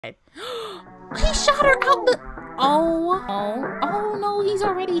He shot her out the... Oh no, he's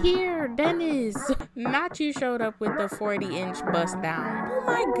already here. Dennis, not you showed up with the 40-inch bust down. Oh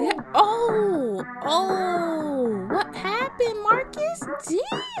my god. Oh, what happened, Marcus?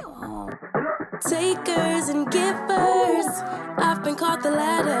 Damn. Takers and givers, I've been caught the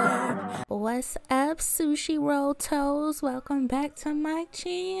latter. What's up, sushi roll toes? Welcome back to my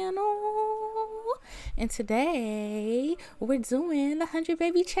channel. And today we're doing the 100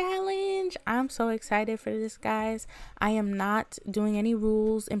 baby challenge. I'm so excited for this, guys. I am not doing any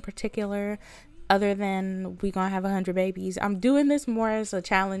rules in particular other than we gonna have 100 babies. I'm doing this more as a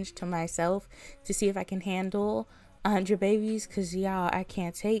challenge to myself to see if I can handle 100 babies, because y'all, I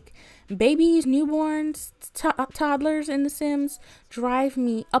can't take babies, newborns, toddlers in The Sims drive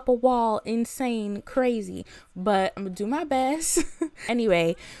me up a wall insane crazy, but I'm gonna do my best.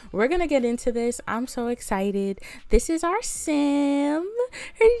 Anyway, we're gonna get into this. I'm so excited. This is our sim.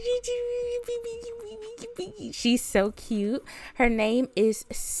 She's so cute. Her name is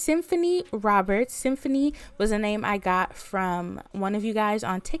Symphony Roberts. Symphony was a name I got from one of you guys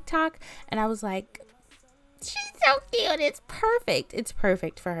on TikTok, and I was like, she's so cute. It's perfect. It's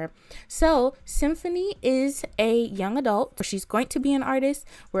perfect for her. So Symphony is a young adult. She's going to be an artist.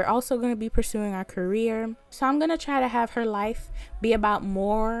 We're also going to be pursuing our career. So I'm going to try to have her life be about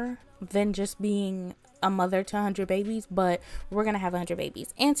more than just being a mother to 100 babies, but we're gonna have 100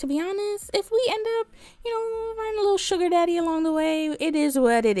 babies. And to be honest, if we end up, finding a little sugar daddy along the way, it is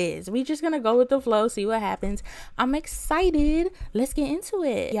what it is. We just gonna go with the flow, see what happens. I'm excited. Let's get into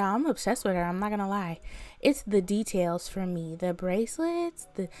it. Yeah, I'm obsessed with her. I'm not gonna lie. It's the details for me. The bracelets,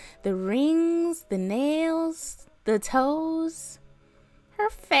 the rings, the nails, the toes, her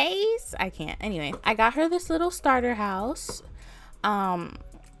face. I can't. Anyway, I got her this little starter house.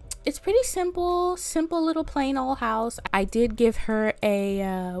 It's pretty simple little plain old house. I did give her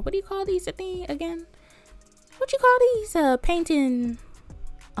a what do you call these again? What you call these? Painting.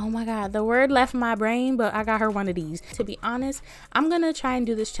 Oh my god, the word left my brain, but I got her one of these. To be honest, I'm gonna try and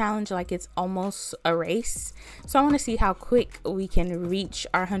do this challenge like it's almost a race. So I want to see how quick we can reach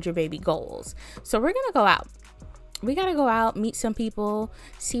our 100 baby goals. So we're gonna go out. We gotta go out, meet some people,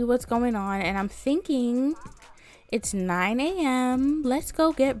 see what's going on, and I'm thinking it's 9 a.m. Let's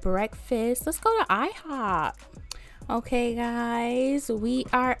go get breakfast. Let's go to IHOP. Okay, guys, we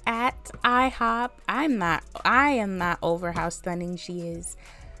are at IHOP. I am not over how stunning she is.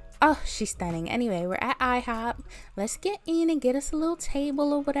 Oh, she's stunning. Anyway, we're at IHOP. Let's get in and get us a little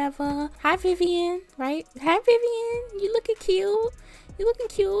table or whatever. Hi, Vivian, right? Hi, Vivian. You looking cute. You looking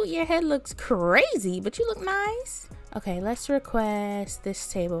cute. Your head looks crazy, but you look nice. Okay, let's request this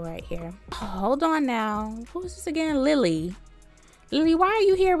table right here. Oh, hold on now. Who's this again? Lily. Lily, why are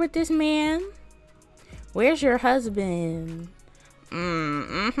you here with this man? Where's your husband?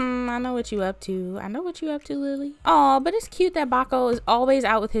 I know what you up to. I know what you up to, Lily. Oh, but it's cute that Baco is always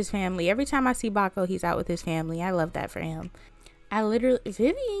out with his family. Every time I see Baco, he's out with his family. I love that for him. I literally...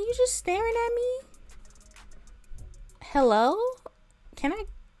 Vivian, you just staring at me? Hello? Can I...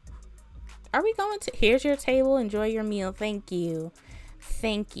 Are we going to... Here's your table. Enjoy your meal. Thank you.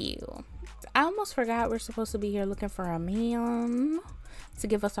 Thank you. I almost forgot we're supposed to be here looking for a man to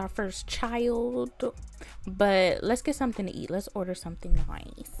give us our first child. But let's get something to eat. Let's order something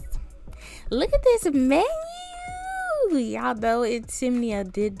nice. Look at this menu. Y'all know Insomnia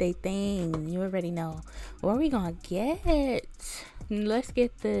did they thing. You already know. What are we gonna get? Let's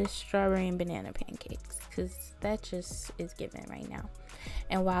get the strawberry and banana pancakes, because that just is given right now.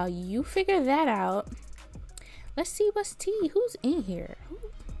 And while you figure that out, let's see what's tea. Who's in here?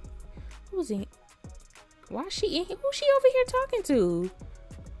 Who's in? Why is she in here? Who's she over here talking to?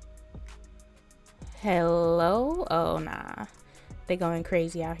 Hello? Oh, nah. They going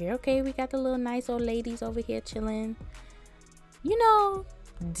crazy out here. Okay, we got the little nice old ladies over here chilling. You know,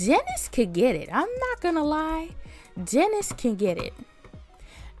 Dennis could get it. I'm not gonna lie. Dennis can get it.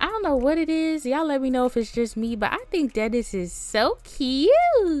 I don't know what it is. Y'all let me know if it's just me, but I think Dennis is so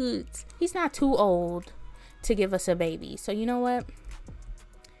cute. He's not too old to give us a baby. So you know what?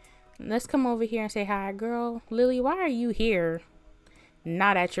 Let's come over here and say hi. Girl, Lily, why are you here?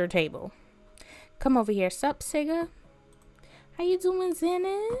 Not at your table. Come over here. Sup, Siga? How you doing,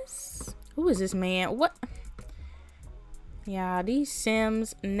 Dennis? Who is this man? What? Yeah, these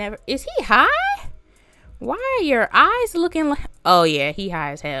Sims never... Is he high? Why are your eyes looking like... Oh, yeah, he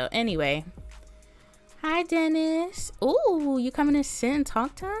high as hell. Anyway. Hi, Dennis. Ooh, you coming to sit and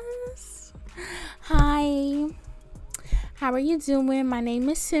talk to us? Hi. How are you doing? My name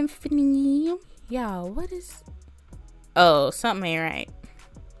is Symphony. Yo, what is... Oh, something ain't right.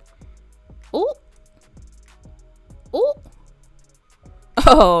 Ooh. Ooh.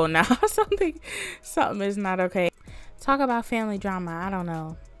 Oh no, something is not okay. Talk about family drama. I don't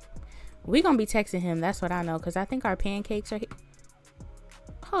know. We gonna be texting him. That's what I know, because I think our pancakes are here.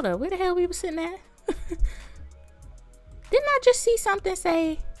 Hold up, where the hell we were sitting at? Didn't I just see something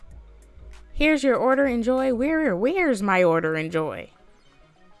say, here's your order, enjoy? Where's my order, enjoy?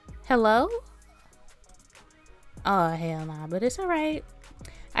 Hello? Oh hell nah, but it's all right.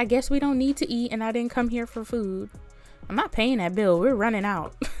 I guess we don't need to eat, and I didn't come here for food. I'm not paying that bill. We're running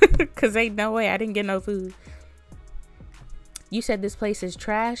out. Because ain't no way I didn't get no food. You said this place is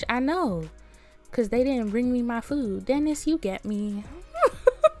trash. I know. Because they didn't bring me my food. Dennis, you get me.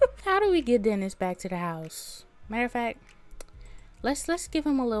 How do we get Dennis back to the house? Matter of fact, let's give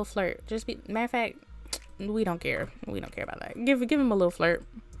him a little flirt. Matter of fact, we don't care. We don't care about that. Give him a little flirt.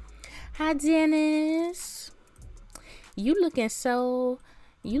 Hi, Dennis. You look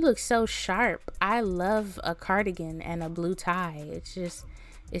so sharp. I love a cardigan and a blue tie.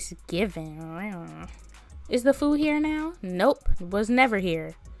 It's giving. Is the food here now? Nope. It was never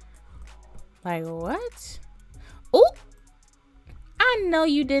here. Like, what? Oh, I know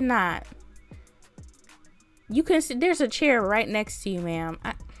you did not. You can see there's a chair right next to you, ma'am.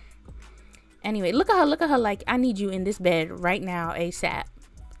 Anyway, look at her like, I need you in this bed right now, ASAP.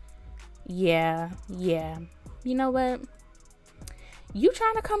 Yeah. You know what? You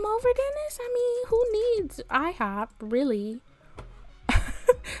trying to come over, Dennis? I mean, who needs IHOP, really?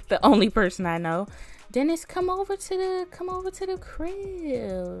 The only person I know. Dennis, come over to the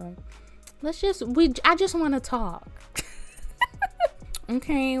crib. I just want to talk.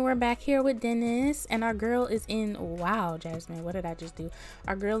 Okay, we're back here with Dennis, and our girl is in, wow, Jasmine, what did I just do?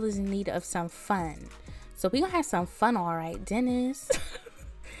 Our girl is in need of some fun. So we gonna have some fun, all right, Dennis.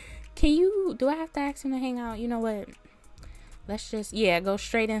 Do I have to ask him to hang out? You know what? Let's just, go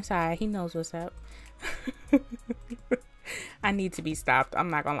straight inside. He knows what's up. I need to be stopped. I'm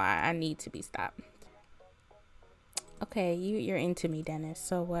not gonna lie. I need to be stopped. Okay, you're into me, Dennis.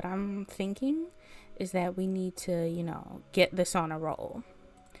 So what I'm thinking is that we need to, get this on a roll.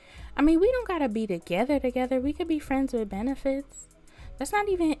 I mean, we don't gotta be together. We could be friends with benefits. That's not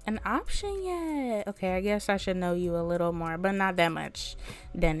even an option yet. Okay, I guess I should know you a little more, but not that much,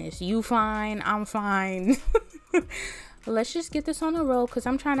 Dennis. You fine, I'm fine. Let's just get this on a roll, because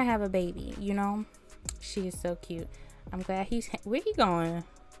I'm trying to have a baby, She is so cute. I'm glad where he going?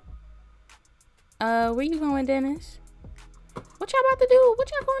 Where you going, Dennis? What y'all about to do? What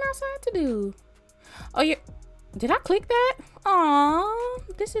y'all going outside to do? Oh, did I click that? Aw,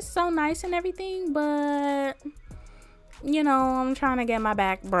 this is so nice and everything, but I'm trying to get my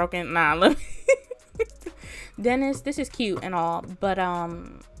back broken. Nah, look. Dennis, this is cute and all, but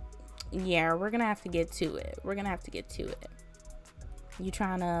yeah, we're gonna have to get to it. You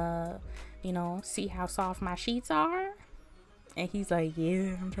trying to, see how soft my sheets are? And he's like,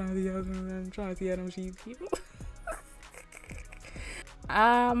 yeah, I'm trying to see how them sheets feel.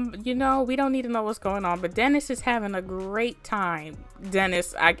 We don't need to know what's going on, but Dennis is having a great time.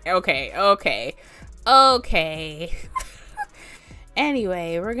 Dennis, okay.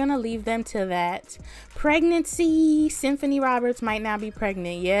 Anyway, we're gonna leave them to that. Pregnancy. Symphony Roberts might not be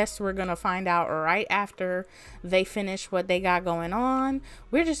pregnant. Yes, we're gonna find out right after they finish what they got going on.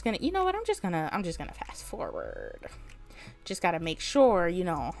 We're just gonna, you know what? I'm just gonna fast forward. Just gotta make sure,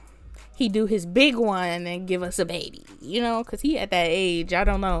 he do his big one and give us a baby, because he at that age. I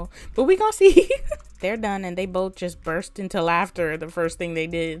don't know, but we gonna see. They're done, and they both just burst into laughter. The first thing they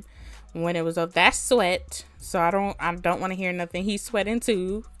did when it was up, that's sweat. So I don't want to hear nothing he's sweating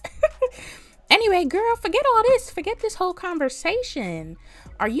too. Anyway, girl, forget all this. Forget this whole conversation.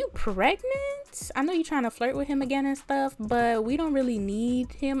 Are you pregnant? I know you're trying to flirt with him again and stuff, but we don't really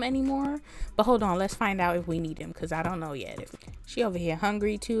need him anymore. But hold on, let's find out if we need him, because I don't know yet. She over here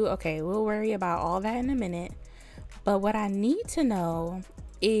hungry too. Okay, we'll worry about all that in a minute. But what I need to know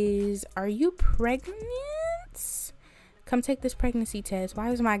is, are you pregnant? Come take this pregnancy test.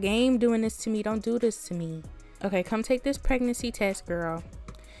 Why is my game doing this to me? Don't do this to me. Okay, come take this pregnancy test, girl.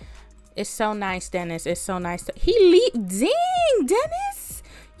 It's so nice, Dennis. It's so nice. Dang, Dennis.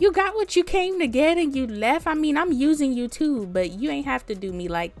 You got what you came to get and you left. I mean, I'm using you too, but you ain't have to do me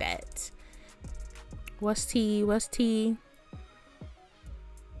like that. What's tea?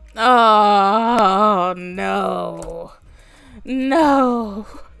 Oh, no.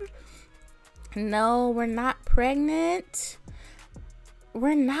 No, we're not pregnant.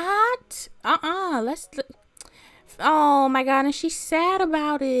 We're not. Oh my God, and she's sad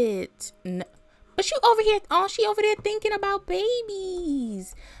about it. No. But she over there thinking about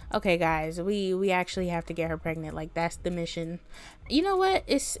babies. Okay, guys, we actually have to get her pregnant. Like, that's the mission. You know what?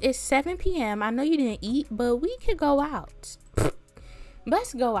 It's 7 p.m. I know you didn't eat, but we could go out.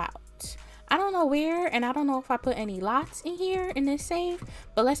 Let's go out. I don't know where, and I don't know if I put any lots in here in this save,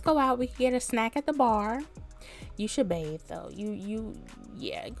 but let's go out. We can get a snack at the bar. You should bathe though.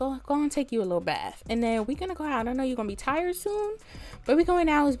 Yeah, go and take you a little bath, and then we're gonna go out. I know you're gonna be tired soon, but we're going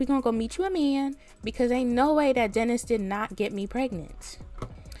out. We're gonna go meet you a man, because ain't no way that Dennis did not get me pregnant.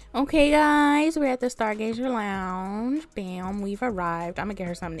 Okay, guys, we're at the Stargazer Lounge. Bam, we've arrived. I'm gonna get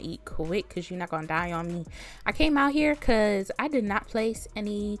her something to eat quick, because you're not gonna die on me. I came out here because I did not place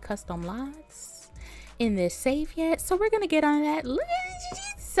any custom lots in this save yet, so we're gonna get on that. Look,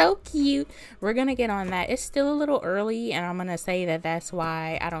 she's so cute. We're gonna get on that. It's still a little early, and I'm gonna say that that's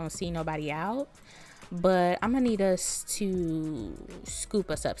why I don't see nobody out. But I'm gonna need us to scoop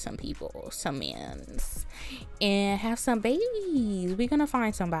us up some people, some mans, and have some babies. We're gonna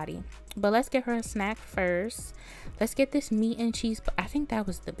find somebody, but let's get her a snack first. Let's get this meat and cheese. I think that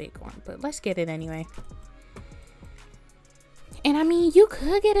was the big one, but let's get it anyway. And I mean, you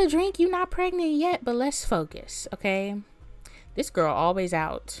could get a drink. You're not pregnant yet, but let's focus, okay? This girl always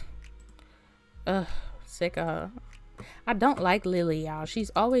out. Ugh, sick of her. I don't like Lily, y'all. She's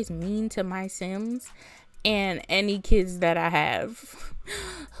always mean to my Sims and any kids that I have.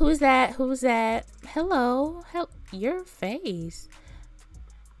 Who's that? Who's that? Hello. Your face.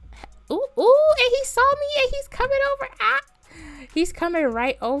 Ooh, and he saw me, and he's coming over. He's coming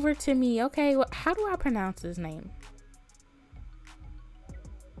right over to me. Okay, well, how do I pronounce his name?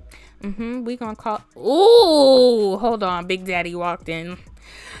 We gonna call. Ooh, hold on. Big Daddy walked in.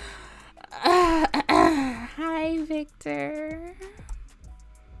 Hi, Victor.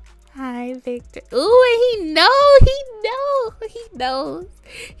 Hi, Victor. Ooh, and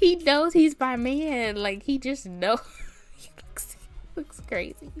he knows he's my man. Like, he just knows. He looks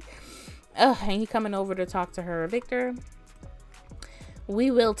crazy. And he coming over to talk to her. Victor,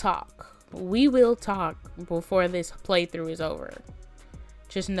 we will talk. We will talk before this playthrough is over.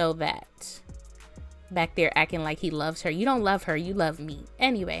 Just know that. Back there acting like he loves her. You don't love her, you love me.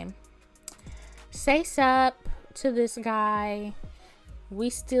 Anyway, say sup to this guy. We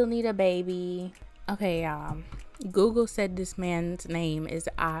still need a baby. Okay, Google said this man's name is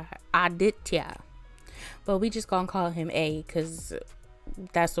Aditya, but we just gonna call him A, because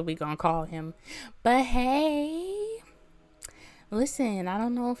that's what we gonna call him. But hey, listen, I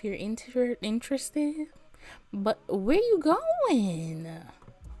don't know if you're interested, but where you going?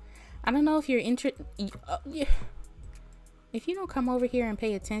 I don't know if you're interested. If you don't come over here and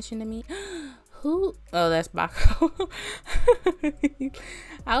pay attention to me. Who? Oh, that's Baco.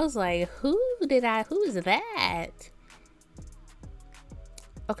 I was like, who's that?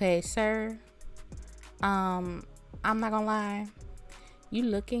 Okay, sir. I'm not gonna lie. You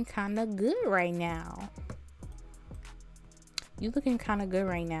looking kind of good right now.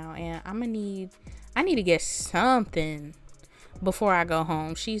 And I need to get something before I go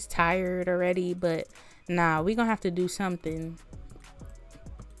home. She's tired already, but nah, we gonna have to do something.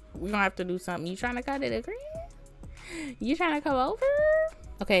 You trying to cut it agree? You trying to come over?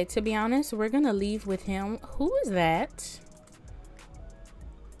 Okay, to be honest, we're gonna leave with him. Who is that?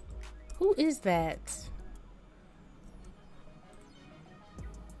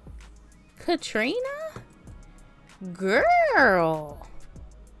 Katrina? Girl,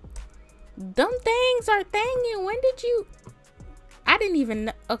 them things are thangin'. When did you? I didn't even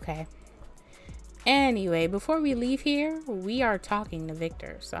know. Okay. Anyway, before we leave here, we are talking to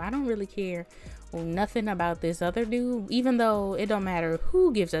Victor, so I don't really care nothing about this other dude, even though it don't matter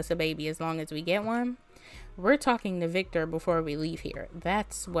who gives us a baby as long as we get one. We're talking to Victor before we leave here.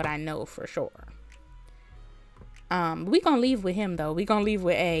 That's what I know for sure. We gonna leave with him though. We gonna leave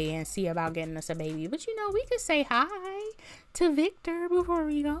with A and see about getting us a baby, but you know, we could say hi to Victor before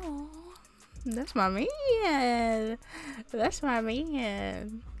we go. That's my man.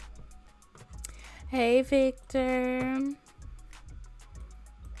 Hey, Victor.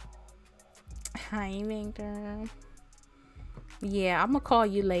 Hi, Victor. Yeah, I'm gonna call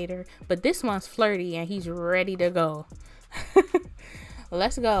you later, but this one's flirty and he's ready to go.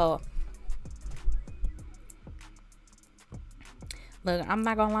 Let's go. Look, I'm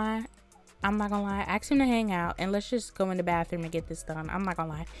not gonna lie. Ask him to hang out and let's just go in the bathroom and get this done. I'm not gonna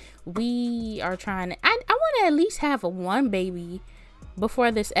lie. We are trying to, I want to at least have one baby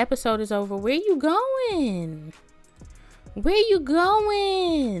before this episode is over. Where you going?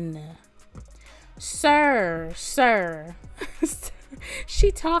 Sir.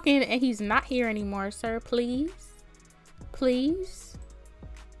 She talking and he's not here anymore. Sir, please.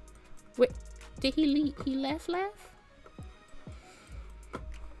 Wait, did he leave? He left?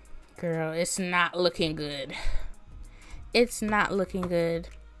 Girl, it's not looking good.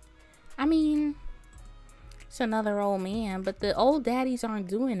 I mean, It's another old man, but the old daddies aren't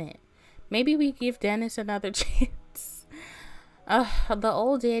doing it. Maybe we give Dennis another chance. The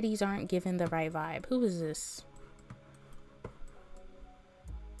old daddies aren't giving the right vibe. Who is this?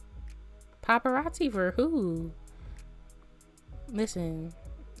 Paparazzi for who? Listen,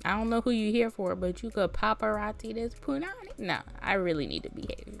 I don't know who you here for, but you could paparazzi this punani. No, I really need to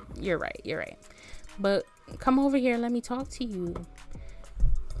behave. You're right. But come over here, let me talk to you.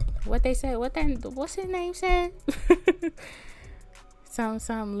 What they said, what's his name said?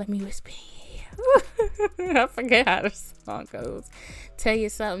 Something, let me whisper. I forget how the song goes. Tell you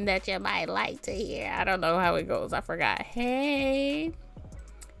something that you might like to hear. I don't know how it goes. I forgot. Hey.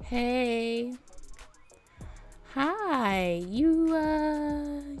 Hi. You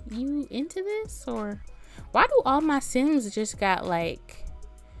into this? Or why do all my Sims just got like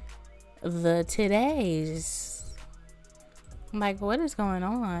the todays? Like, what is going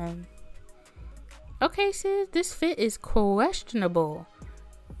on? Okay, sis, this fit is questionable,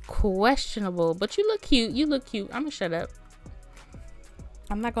 but you look cute. I'm gonna shut up.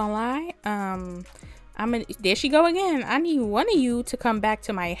 I'm not gonna lie. There she go again. I need one of you to come back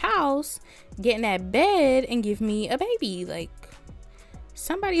to my house, get in that bed, and give me a baby. Like,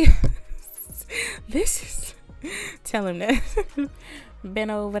 somebody. This is. Tell him that.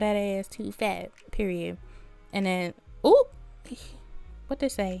 Bent over that ass too fat. Period. And then, ooh. What they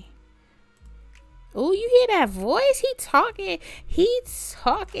say? Oh, you hear that voice? He talking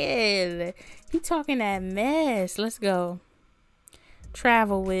that mess. Let's go.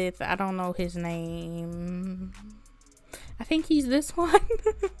 Travel with, I don't know his name. I think he's this one.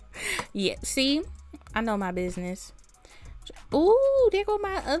 Yeah, see? I know my business. Oh, there go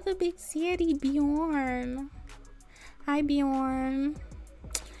my other big city, Bjorn. Hi, Bjorn.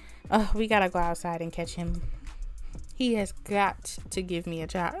 We gotta go outside and catch him. He has got to give me a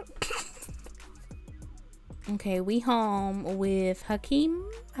job. Okay, we home with Hakeem.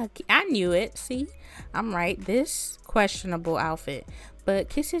 I knew it. See, I'm right. This questionable outfit, but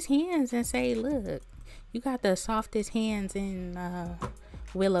kiss his hands and say, "Look, you got the softest hands in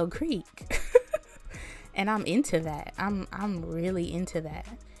Willow Creek," and I'm into that. I'm really into that.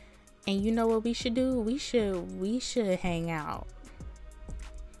 And you know what we should do? We should hang out.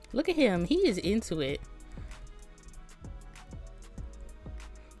 Look at him. He is into it.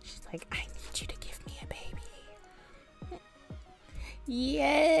 Like, I need you to give me a baby.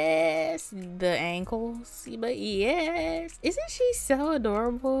 Yes, the ankles, but yes, isn't she so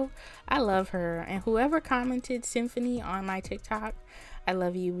adorable? I love her. And whoever commented Symphony on my TikTok, I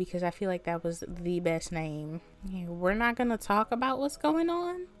love you, because I feel like that was the best name. Yeah, we're not gonna talk about what's going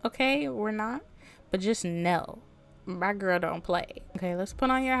on, okay? We're not, but just know my girl don't play. Okay, let's put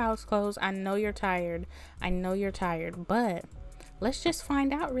on your house clothes. I know you're tired, but let's just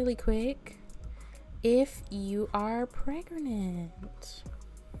find out really quick if you are pregnant.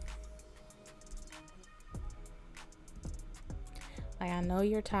 Like, I know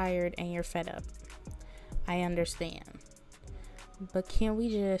you're tired and you're fed up. I understand. But can we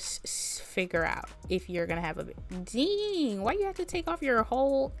just figure out if you're gonna have a baby? Dang, why you have to take off your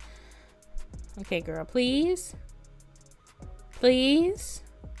whole... Okay, girl, please. Please.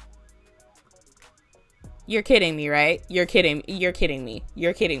 You're kidding me, right? You're kidding me.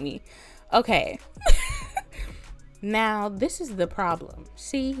 Okay. Now, this is the problem.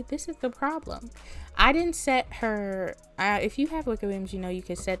 See, this is the problem. I didn't set her... if you have Wicked Whims, you know you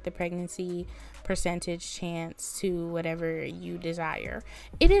can set the pregnancy percentage chance to whatever you desire.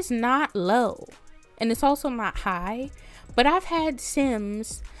 It is not low. And it's also not high. But I've had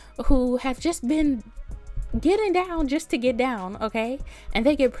Sims who have just been getting down just to get down, okay? And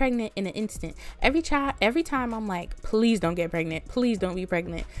they get pregnant in an instant. Every time I'm like, please don't get pregnant, please don't be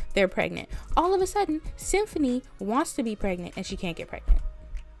pregnant, they're pregnant. All of a sudden, Symphony wants to be pregnant and she can't get pregnant.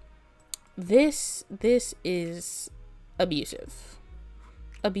 This is abusive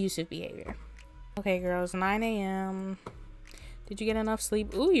behavior. Okay, girls, 9 a.m. Did you get enough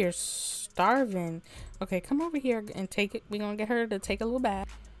sleep? Ooh, you're starving. Okay, come over here and take it. We're gonna get her to take a little bath.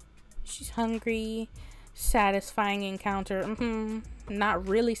 She's hungry. Satisfying encounter. Not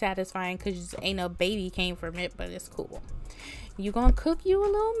really satisfying because ain't no baby came from it, but it's cool. You gonna cook you a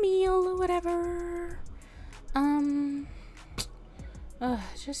little meal or whatever.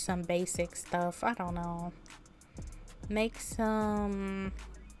 Just some basic stuff. I don't know. Make some...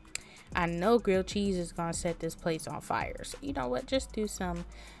 I know grilled cheese is gonna set this place on fire, so you know what, just do some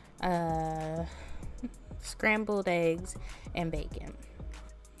scrambled eggs and bacon.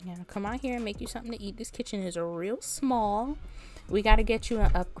 Yeah, come out here and make you something to eat. This kitchen is real small. We got to get you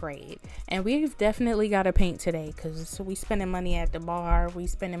an upgrade, and we've definitely got to paint today because we spending money at the bar, we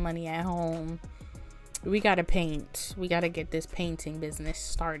spending money at home. We gotta paint. We gotta get this painting business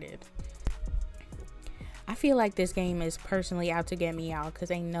started. I feel like this game is personally out to get me, y'all,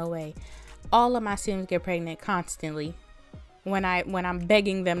 because ain't no way. All of my Sims get pregnant constantly. When I'm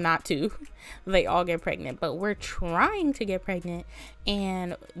begging them not to, they all get pregnant. But we're trying to get pregnant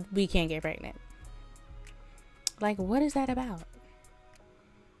and we can't get pregnant. Like, what is that about?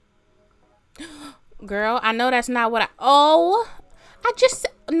 Girl, I know that's not what no.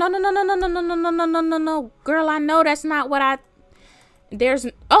 Girl, I know that's not what okay,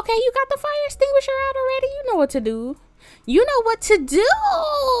 you got the fire extinguisher out already. You know what to do. You know what to do.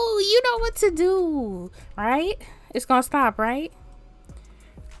 You know what to do. Right? It's gonna stop, right?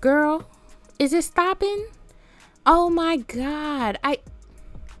 Girl, is it stopping? Oh my God. I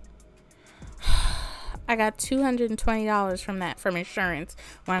got $220 from insurance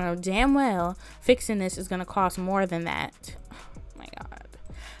when I know damn well fixing this is gonna cost more than that. Oh my God.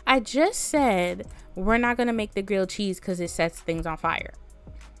 I just said we're not gonna make the grilled cheese because it sets things on fire.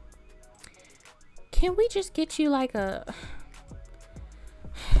 Can we just get you like a...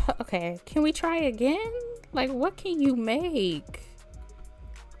 Okay, can we try again? Like, what can you make?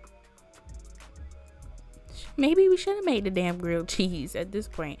 Maybe we should have made the damn grilled cheese at this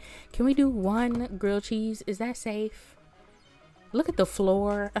point. Can we do one grilled cheese? Is that safe? Look at the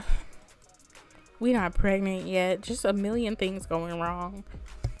floor. We're not pregnant yet. Just a million things going wrong.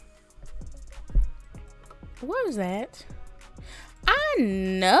 What is that? I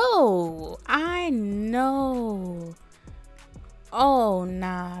know. Oh,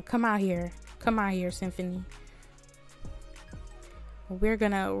 nah. Come out here. Come out here, Symphony. We're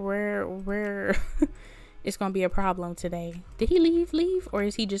it's gonna be a problem today. Did he leave? Or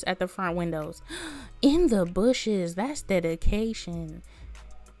is he just at the front windows? In the bushes. That's dedication.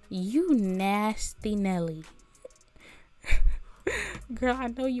 You nasty Nelly. Girl, I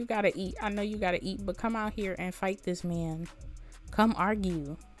know you gotta eat. But come out here and fight this man. Come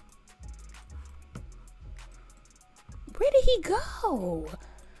argue. Where did he go?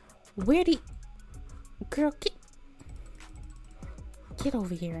 Girl, get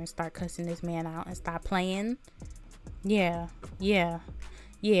over here and start cussing this man out and stop playing. Yeah. You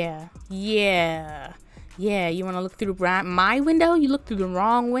want to look through my window? You look through the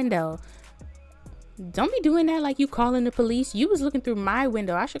wrong window. Don't be doing that like you calling the police. You was looking through my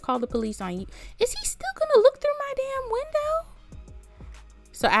window. I should call the police on you. Is he still gonna look through my damn window?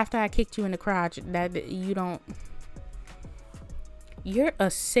 So after I kicked you in the crotch, that you don't... You're a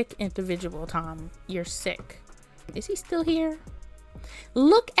sick individual, Tom. You're sick. Is he still here?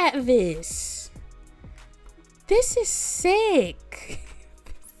 Look at this. This is sick.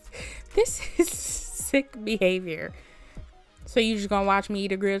 This is sick behavior. So you just gonna watch me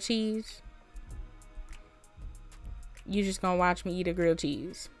eat a grilled cheese? You just gonna watch me eat a grilled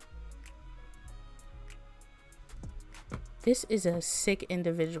cheese? This is a sick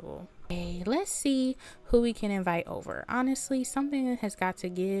individual. Okay, let's see who we can invite over. Honestly, something has got to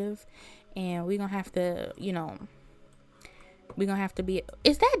give, and we're gonna have to, you know, we're gonna have to be...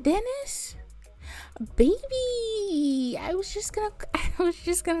 Is that Dennis? Baby, I was just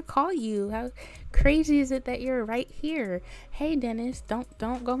gonna call you. How crazy is it that you're right here? Hey Dennis,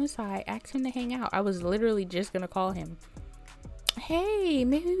 don't go inside. Ask him to hang out. I was literally just gonna call him. Hey,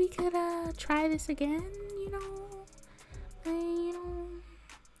 maybe we could try this again, you know?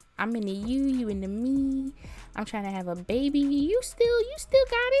 I'm into you, you into me. I'm trying to have a baby. You still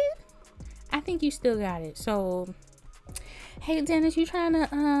got it? I think you still got it. So hey Dennis, you trying to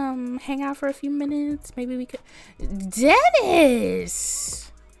hang out for a few minutes? Maybe we could...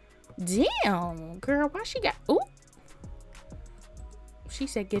 Dennis! Damn, girl, why she got... Ooh. She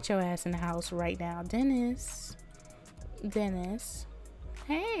said get your ass in the house right now. Dennis.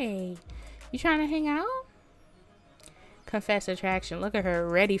 Hey, you trying to hang out? Confess attraction. Look at her,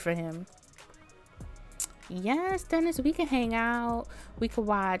 ready for him. Yes, Dennis, we can hang out. We could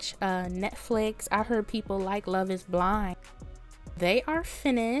watch Netflix. I heard people like Love is Blind. They are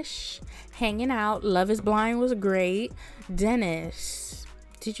finished hanging out. Love is Blind was great. Dennis,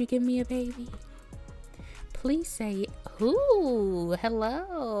 did you give me a baby? Please say, ooh,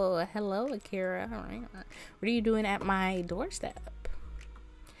 hello, Akira. All right. What are you doing at my doorstep?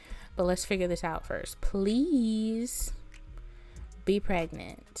 But let's figure this out first. Please be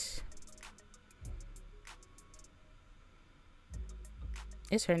pregnant.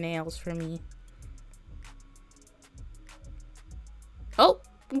 It's her nails for me. Oh,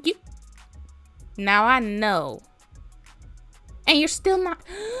 you. Now I know. And you're still not.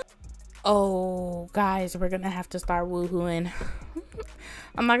 Oh, guys, we're gonna have to start woohooing.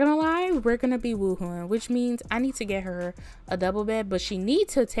 I'm not gonna lie, we're gonna be woohooing, which means I need to get her a double bed, but she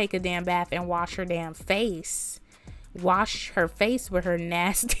needs to take a damn bath and wash her damn face. Wash her face with her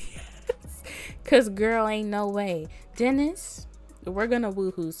nasty ass. Cause girl, ain't no way. Dennis, we're gonna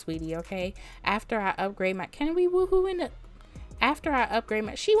woohoo, sweetie, okay? After I upgrade my, can we woohoo in it? After I upgrade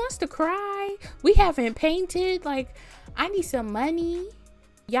my, she wants to cry. We haven't painted. Like, I need some money.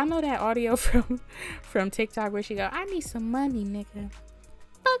 Y'all know that audio from TikTok where she go, I need some money, nigga.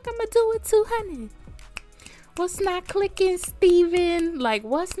 Fuck, I'ma do it 200. What's not clicking, Steven? Like,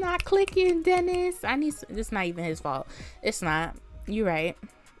 what's not clicking, Dennis? I need, it's not even his fault. It's not. You're right.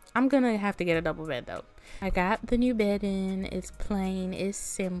 I'm gonna have to get a double bed though. I got the new bed in. It's plain, it's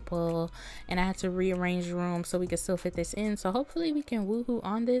simple, and I had to rearrange the room so we could still fit this in. So hopefully we can woohoo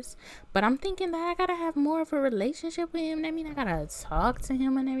on this. But I'm thinking that I gotta have more of a relationship with him. I mean, I gotta talk to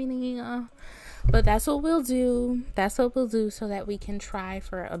him and everything. But that's what we'll do. That's what we'll do so that we can try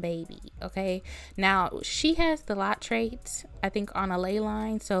for a baby. Okay. Now she has the lot traits, I think, on a ley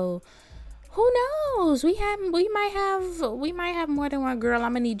line. So who knows? We might have more than one. Girl,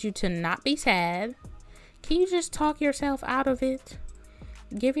 I'm gonna need you to not be sad. Can you just talk yourself out of it?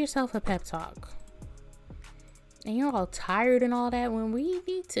 Give yourself a pep talk. And you're all tired and all that when we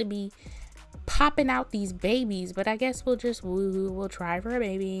need to be popping out these babies. But I guess we'll just woo. We'll try for a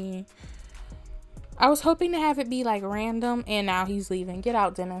baby. I was hoping to have it be like random, and now he's leaving. Get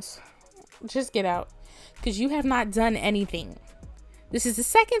out, Dennis. Just get out. Because you have not done anything. This is the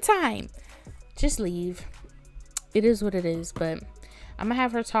second time. Just leave. It is what it is, but I'm gonna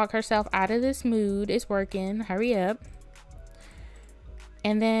have her talk herself out of this mood. It's working. Hurry up.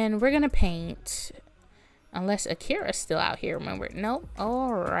 And then we're gonna paint. Unless Akira's still out here, remember? Nope.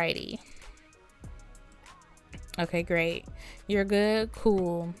 Alrighty. Okay, great. You're good.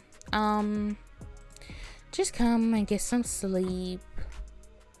 Cool. Just come and get some sleep.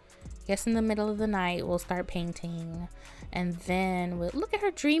 Guess in the middle of the night we'll start painting. And then we'll look at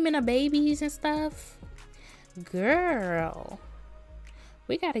her dreaming of babies and stuff. Girl,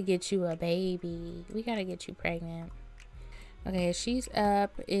 we gotta get you a baby. We gotta get you pregnant. Okay, she's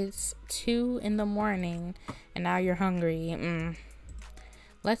up. It's 2 in the morning and now you're hungry.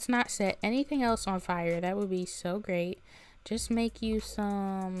 Let's not set anything else on fire. That would be so great. Just make you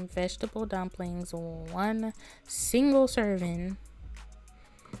some vegetable dumplings. 1 single serving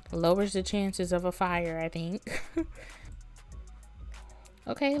lowers the chances of a fire, I think.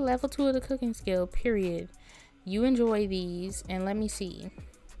 Okay, level 2 of the cooking skill, period. You enjoy these, and let me see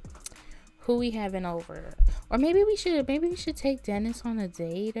who we having over. Or maybe we should take Dennis on a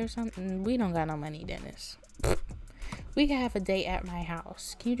date or something. We don't got no money, Dennis. We can have a date at my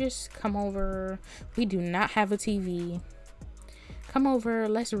house. Can you just come over? We do not have a TV. Come over,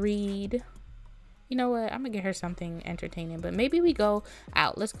 let's read. You know what? I'm gonna get her something entertaining, but maybe we go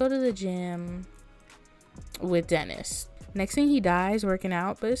out. Let's go to the gym with Dennis. Next thing he dies working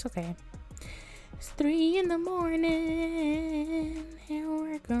out, but it's okay. It's 3 in the morning and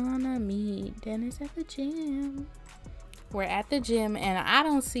we're gonna meet Dennis at the gym. We're at the gym and I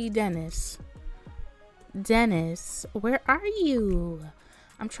don't see Dennis. Dennis, where are you?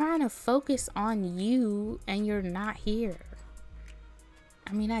 I'm trying to focus on you and you're not here.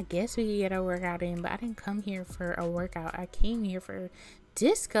 I mean, I guess we could get a workout in, but I didn't come here for a workout. I came here for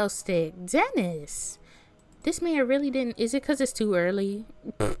disco stick. Dennis, this man really didn't. Is it because it's too early?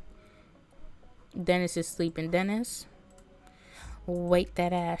 Dennis is sleeping. Dennis, wake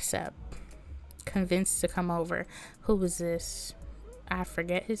that ass up. Convinced to come over. Who is this? I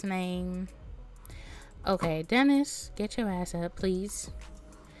forget his name. Okay, Dennis, get your ass up, please.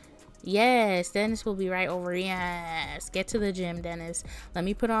 Yes, Dennis will be right over. Yes, get to the gym, Dennis. Let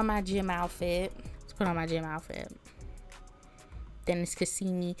me put on my gym outfit. Let's put on my gym outfit. Dennis could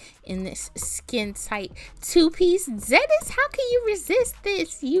see me in this skin tight 2-piece. Dennis, how can you resist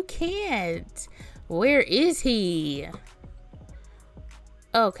this? You can't. Where is he?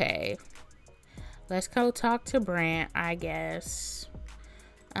 Okay, let's go talk to Brant, I guess.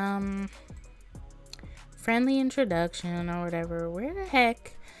 Friendly introduction or whatever. Where the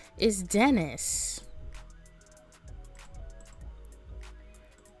heck is Dennis?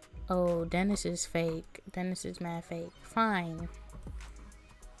 Oh, Dennis is fake. Dennis is mad fake. Fine.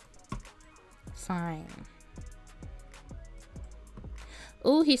 Fine.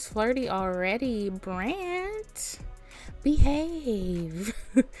 Oh, he's flirty already. Brant, behave.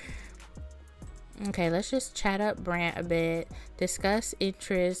 Okay, let's just chat up Brant a bit. Discuss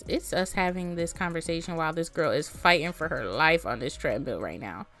interests. It's us having this conversation while this girl is fighting for her life on this treadmill right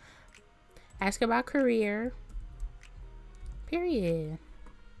now. Ask about career. Period.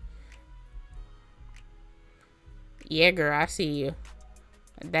 Yeah, girl, I see you.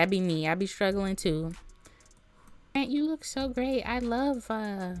 That'd be me. I'd be struggling too. And you look so great. I love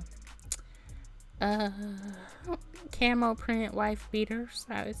camo print wife beaters.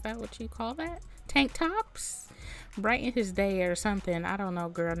 Is that what you call that? Tank tops? Brighten his day or something. I don't know,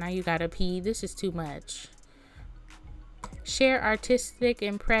 girl. Now you gotta pee. This is too much. Share artistic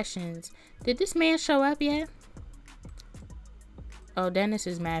impressions. Did this man show up yet? Oh, Dennis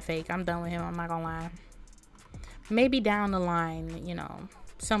is mad fake. I'm done with him. I'm not gonna lie. Maybe down the line, you know,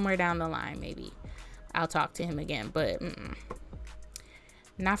 somewhere down the line, maybe I'll talk to him again. But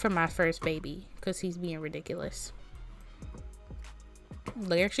not for my first baby, because he's being ridiculous.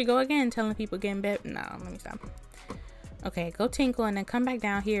 There she go again, telling people getting bed. No, let me stop. Okay, go tinkle and then come back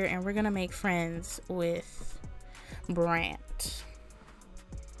down here, and we're gonna make friends with Brant.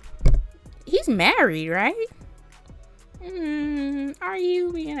 He's married, right? Are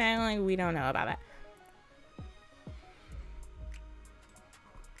you? You know, like, we don't know about that.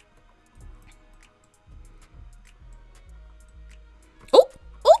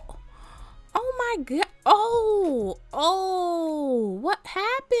 Oh my god. Oh, what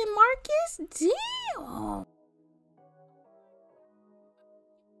happened, Marcus? Damn.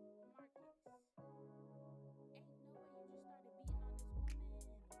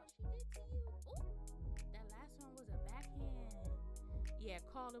 That last one was a backhand. Yeah,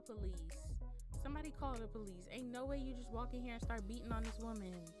 call the police. Somebody call the police. Ain't no way you just walk in here and start beating on this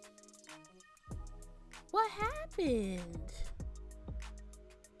woman. What happened?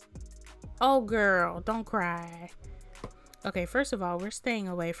 Oh, girl, don't cry. Okay, first of all, we're staying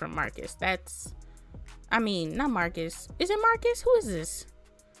away from Marcus. I mean, not Marcus. Is it Marcus? Who is this?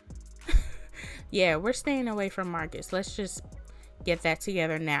 Yeah, we're staying away from Marcus. Let's just get that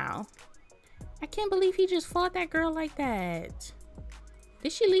together now. I can't believe he just fought that girl like that.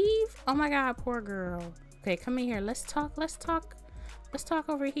 Did she leave? Oh my god, poor girl. Okay, come in here. Let's talk. Let's talk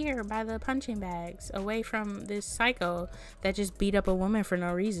over here by the punching bags, away from this psycho that just beat up a woman for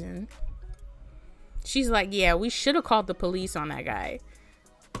no reason. She's like, yeah, we should have called the police on that guy.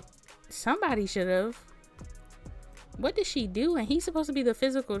 Somebody should have. What did she do? And he's supposed to be the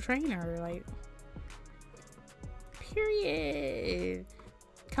physical trainer. Like, period.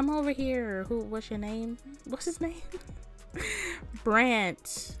 Come over here. What's your name? What's his name?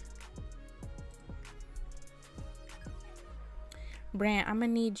 Brant. Brant, I'm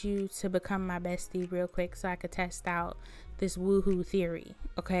gonna need you to become my bestie real quick so I could test out this woohoo theory,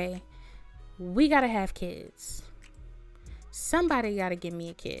 okay? We gotta have kids. Somebody gotta give me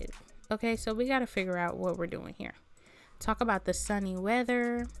a kid. Okay, so we gotta figure out what we're doing here. Talk about the sunny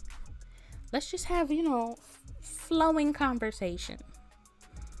weather. Let's just have, you know, flowing conversation.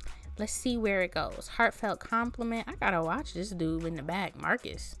 Let's see where it goes. Heartfelt compliment. I gotta watch this dude in the back,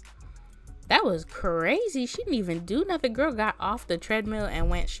 Marcus. That was crazy. She didn't even do nothing. Girl got off the treadmill and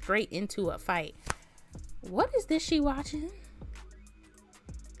went straight into a fight. What is this she watching?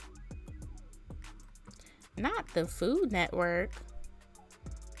 Not the Food Network.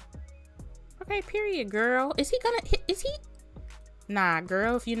 Okay, period, girl. Is he gonna hit? Is he? Nah,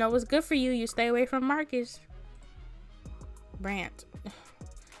 girl. If you know what's good for you, you stay away from Marcus. Brant.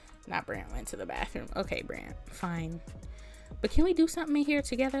 Not Brant went to the bathroom. Okay, Brant. Fine. But can we do something in here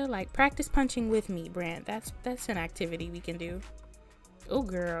together? Like practice punching with me, Brant. That's an activity we can do. Oh,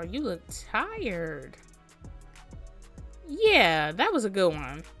 girl. You look tired. Yeah, that was a good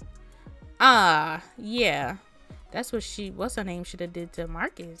one. Yeah. That's what what's her name, should have did to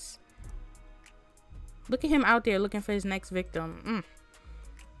Marcus. Look at him out there looking for his next victim.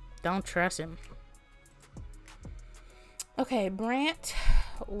 Don't trust him. Okay, Brant,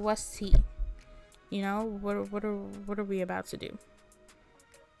 what's he? You know, what are we about to do?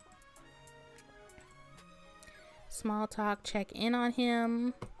 Small talk, check in on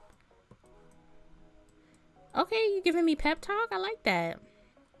him. Okay, you giving me pep talk? I like that.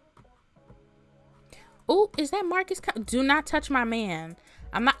 Oh, is that Marcus? Do not touch my man.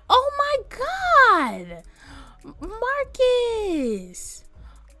 I'm not. Oh my God, Marcus.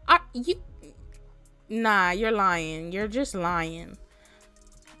 Are you? Nah, you're lying. You're just lying.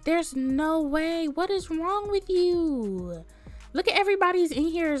 There's no way. What is wrong with you? Look at everybody's in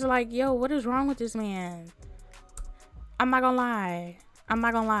here is like, yo, what is wrong with this man? I'm not gonna lie. I'm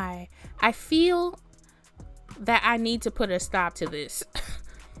not gonna lie. I feel that I need to put a stop to this.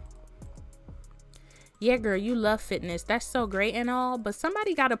 Yeah, girl, you love fitness. That's so great and all, but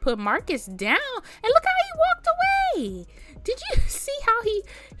somebody got to put Marcus down. And look how he walked away. Did you see how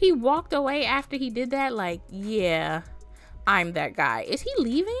he walked away after he did that? Like, yeah, I'm that guy. Is he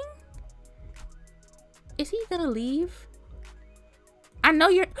leaving? Is he gonna leave? I know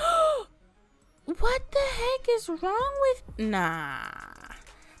you're... What the heck is wrong with... Nah.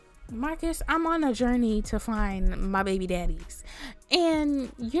 Marcus, I'm on a journey to find my baby daddies,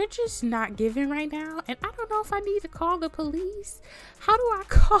 and you're just not giving right now, and I don't know if I need to call the police. How do I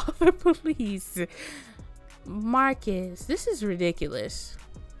call the police? Marcus, this is ridiculous.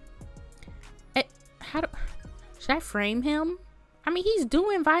 Should I frame him? I mean, he's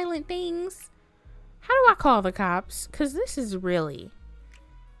doing violent things. How do I call the cops? Because this is really...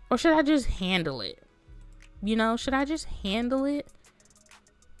 Or should I just handle it? You know, should I just handle it?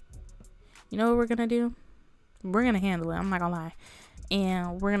 You know what we're gonna do? We're gonna handle it. I'm not gonna lie.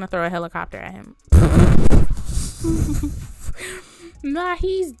 And we're gonna throw a helicopter at him. Nah,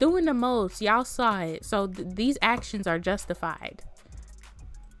 he's doing the most. Y'all saw it. So these actions are justified.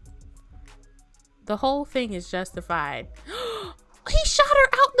 The whole thing is justified. He shot her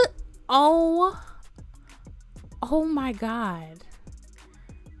out the... Oh my God.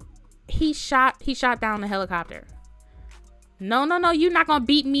 He shot down the helicopter. No, you're not gonna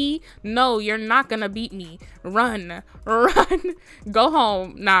beat me. No, you're not gonna beat me. Run. Go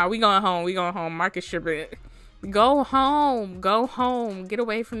home. Nah, we going home. Marcus Schubert. Go home. Get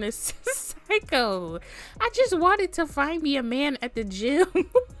away from this psycho. I just wanted to find me a man at the gym.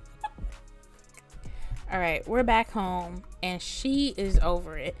 All right, we're back home, and she is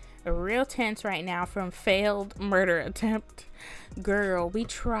over it. Real tense right now from failed murder attempt. Girl, we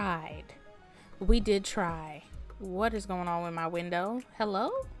tried. We did try. What is going on with my window?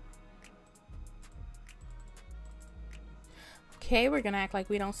 Hello? Okay, we're gonna act like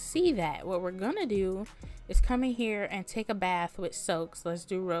we don't see that. What we're gonna do is come in here and take a bath with soaks. Let's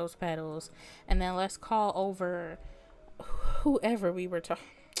do rose petals, and then let's call over whoever we were talking.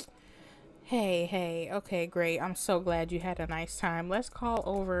 Hey, okay, great. I'm so glad you had a nice time. Let's call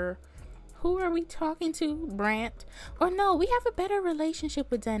over... Who are we talking to? Brant? Or no, we have a better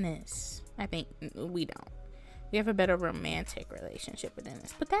relationship with Dennis. I think we don't. We have a better romantic relationship with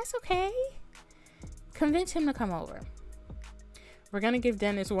Dennis. But that's okay. Convince him to come over. We're going to give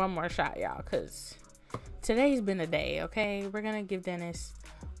Dennis one more shot, y'all. Because today's been a day, okay? We're going to give Dennis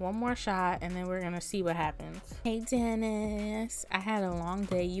one more shot, and then we're going to see what happens. Hey, Dennis. I had a long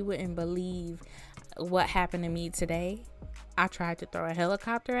day. You wouldn't believe what happened to me today. I tried to throw a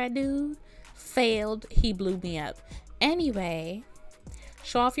helicopter at dude. Failed. He blew me up. Anyway,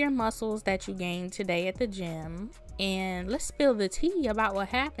 show off your muscles that you gained today at the gym, and let's spill the tea about what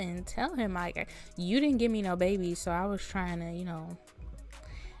happened. Tell him, like, you didn't give me no baby, so I was trying to,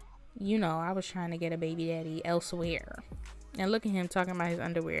 I was trying to get a baby daddy elsewhere. And look at him talking about his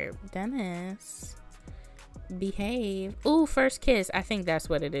underwear. Dennis, behave. Ooh, first kiss. I think that's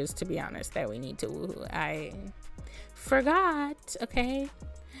what it is, to be honest, that we need to woohoo. I forgot. Okay,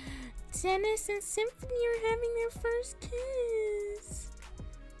 Dennis and Symphony are having their first kiss.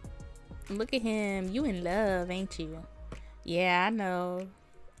 Look at him. You in love, ain't you? Yeah, I know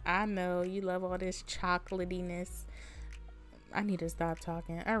you love all this chocolatiness. I need to stop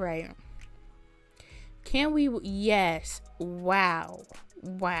talking. All right, can we? Yes. Wow.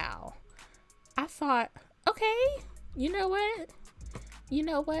 I thought, okay, you know what,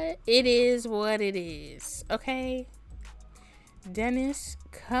 it is what it is. Okay, Dennis,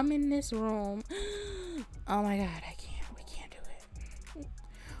 come in this room. Oh my God, we can't do it.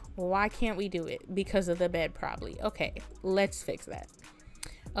 Why can't we do it? Because of the bed, probably. Okay, let's fix that.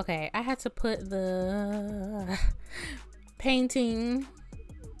 Okay, I had to put the painting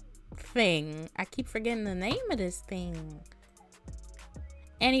thing. I keep forgetting the name of this thing.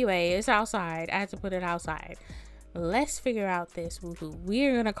 Anyway, it's outside. I had to put it outside. Let's figure out this woohoo.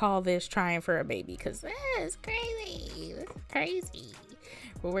 We're gonna call this trying for a baby, because that's crazy. That's crazy.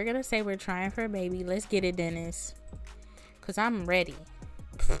 But we're gonna say we're trying for a baby. Let's get it, Dennis, because I'm ready.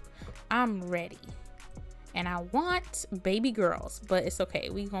 I'm ready, and I want baby girls, but it's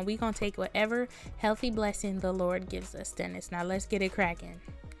okay. We gonna take whatever healthy blessing the Lord gives us, Dennis. Now let's get it cracking.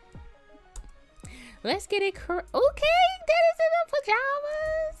 Let's get it okay, Dennis in the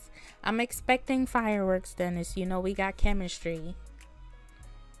pajamas. I'm expecting fireworks, Dennis. You know we got chemistry.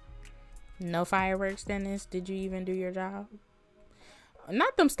 No fireworks, Dennis. Did you even do your job?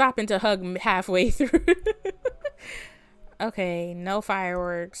 Not them stopping to hug halfway through. Okay, no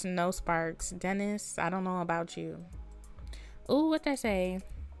fireworks, no sparks. Dennis, I don't know about you. Ooh, what'd I say?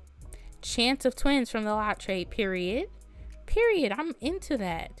 Chance of twins from the lot trade, period. I'm into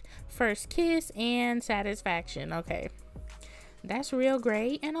that. First kiss and satisfaction. Okay, that's real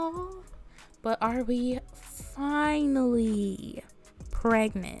great and all, but are we finally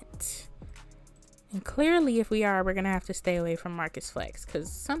pregnant? And clearly, if we are, we're gonna have to stay away from Marcus Flex,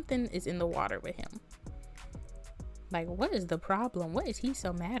 because something is in the water with him. Like, what is the problem? What is he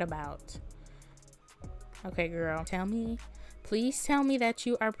so mad about? Okay, girl, tell me. Please tell me that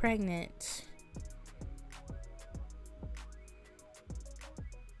you are pregnant.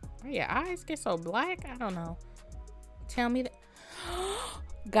 Why your eyes get so black? I don't know. Tell me that.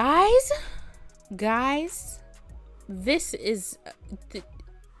 Guys, this is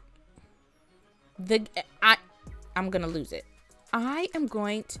I'm gonna lose it. I am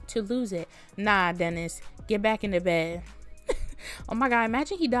going to lose it. Nah, Dennis, get back in the bed. Oh my God,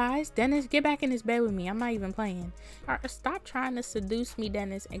 imagine he dies. Dennis, get back in his bed with me. I'm not even playing. Stop trying to seduce me,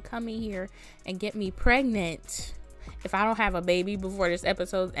 Dennis, and come in here and get me pregnant. If I don't have a baby before this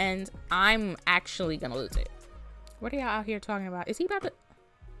episode ends, I'm actually gonna lose it. What are y'all out here talking about? Is he about to...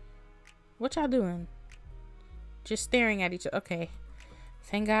 What y'all doing? Just staring at each other. Okay.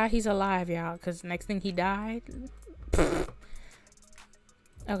 Thank God he's alive, y'all, because next thing he died.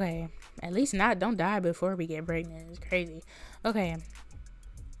 Okay. At least don't die before we get pregnant. It's crazy. Okay.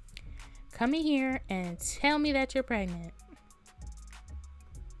 Come in here and tell me that you're pregnant.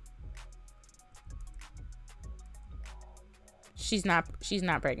 She's not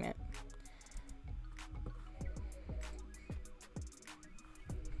pregnant.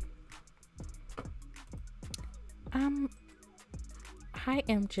 I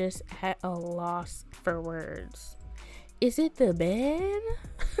am just at a loss for words. Is it the bed?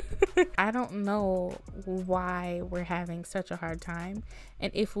 I don't know why we're having such a hard time.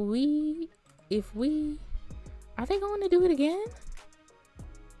 And if we are they going to do it again?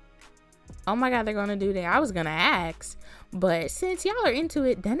 Oh my God, they're going to do that. I was going to ask, but since y'all are into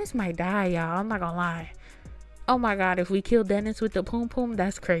it, Dennis might die, y'all. I'm not going to lie. Oh my God, if we kill Dennis with the poom poom,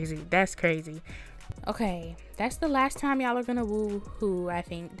 that's crazy. That's crazy. Okay, that's the last time y'all are going to woo-hoo, I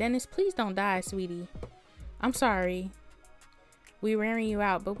think. Dennis, please don't die, sweetie. I'm sorry. We wearing you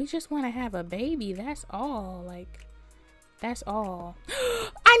out, but we just want to have a baby. That's all. Like, that's all.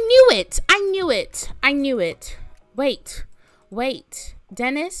 I knew it. I knew it. I knew it. Wait.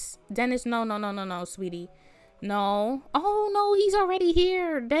 Dennis, no, sweetie. No. Oh, no, he's already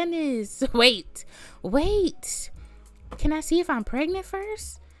here. Dennis, wait. Can I see if I'm pregnant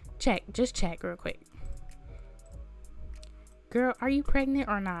first? Just check real quick. Girl, are you pregnant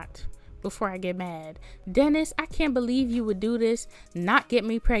or not? Before I get mad. Dennis, I can't believe you would do this, not get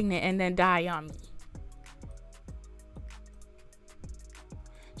me pregnant and then die on me.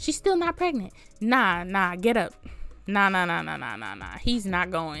 She's still not pregnant. Nah, get up. Nah. He's not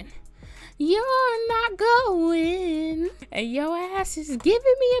going. You're not going. And your ass is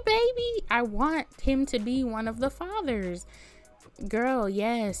giving me a baby. I want him to be one of the fathers. Girl,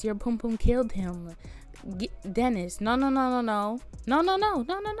 yes, your pum pum killed him. Dennis, no. No,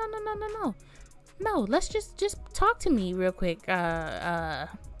 let's just talk to me real quick.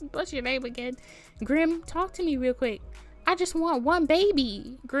 What's your name again? Grim, talk to me real quick. I just want one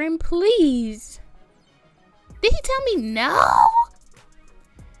baby. Grim, please. Did he tell me no?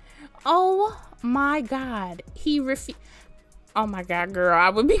 Oh my God. He refused. Oh my God, girl, I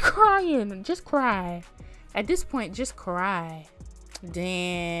would be crying. Just cry. At this point, just cry.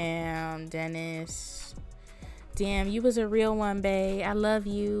 Damn, Dennis. Damn, you was a real one, babe. I love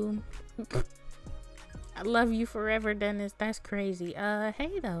you. I love you forever, Dennis. That's crazy.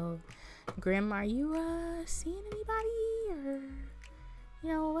 Hey though. Grim, are you seeing anybody?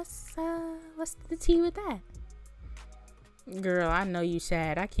 Or what's the tea with that? Girl, I know you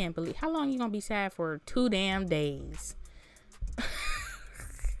sad. I can't believe how long you gonna be sad for? 2 damn days.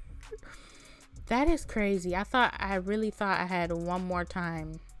 That is crazy. I really thought I had one more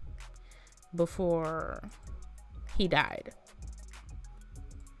time before he died.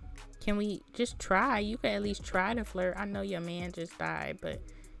 Can we just try? You could at least try to flirt. I know your man just died, but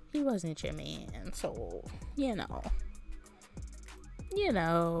he wasn't your man. So,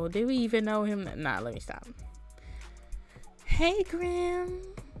 did we even know him? Nah, let me stop. Hey, Grim.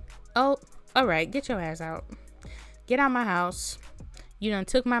 Oh, all right. Get your ass out. Get out my house. You done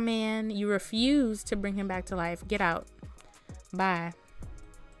took my man. You refused to bring him back to life. Get out. Bye.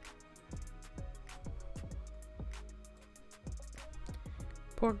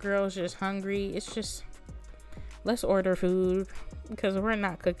 Poor girl's just hungry. It's just, let's order food because we're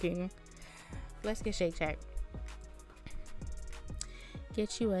not cooking. Let's get Shake Shack.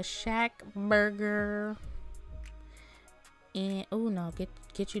 Get you a Shack burger. And, oh no,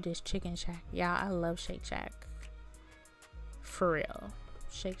 get you this Chicken Shack. Y'all, I love Shake Shack. For real.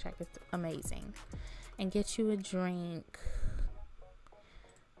 Shake Shack is amazing. And get you a drink.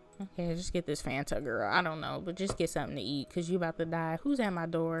 Okay, just get this Fanta, girl. I don't know, but just get something to eat because you about to die. Who's at my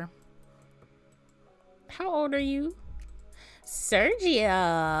door? How old are you? Sergio.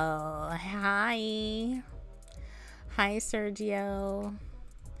 Hi. Hi, Sergio.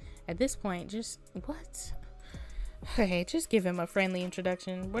 At this point, just what? Okay, just give him a friendly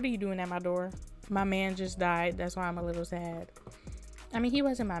introduction. What are you doing at my door? My man just died. That's why I'm a little sad. I mean, he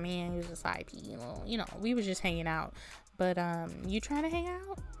wasn't my man. He was a side piece. You know, we was just hanging out. But, you trying to hang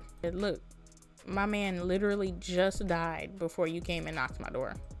out? Look, my man literally just died before you came and knocked my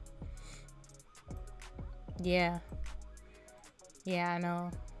door. Yeah. Yeah, I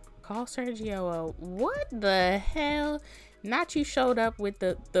know. Call Sergio. What the hell? Not you showed up with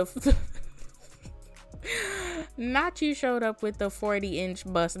the not you showed up with the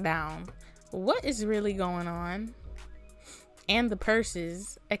 40-inch bust down. What is really going on? And the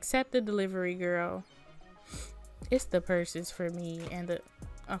purses. Accept the delivery girl. It's the purses for me and the...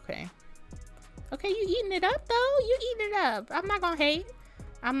 Okay. Okay, you eating it up though? You eating it up. I'm not gonna hate.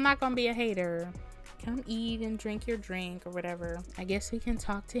 I'm not gonna be a hater. Come eat and drink your drink or whatever. I guess we can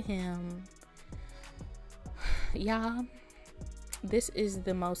talk to him. Y'all, this is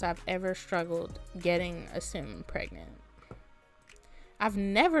the most I've ever struggled getting a sim pregnant. I've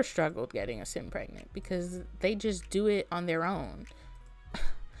never struggled getting a sim pregnant because they just do it on their own.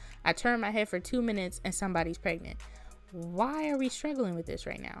 I turn my head for 2 minutes and somebody's pregnant. Why are we struggling with this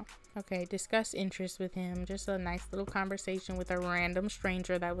right now? Okay, discuss interest with him. Just a nice little conversation with a random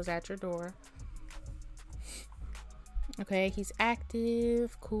stranger that was at your door. Okay, he's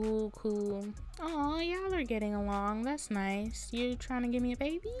active. Cool. Oh, y'all are getting along. That's nice. You trying to give me a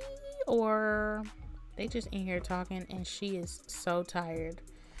baby? Or they just in here talking and she is so tired.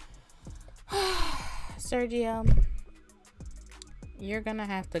 Sergio, you're gonna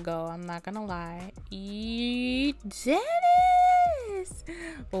have to go. I'm not gonna lie. Dennis!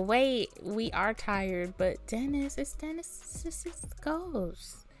 Wait, we are tired, but Dennis, it's his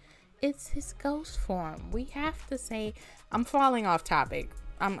ghost. It's his ghost form. We have to say, I'm falling off topic.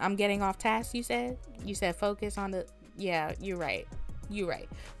 I'm getting off task, you said? You said focus on the... Yeah, you're right. You're right.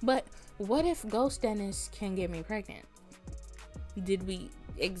 But what if Ghost Dennis can get me pregnant? Did we...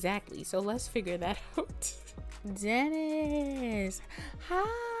 Exactly. So let's figure that out. Dennis.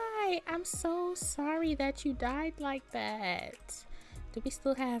 Hi. I'm so sorry that you died like that. Do we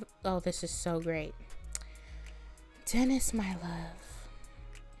still have... Oh, this is so great. Dennis, my love.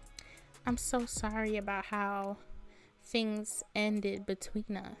 I'm so sorry about how things ended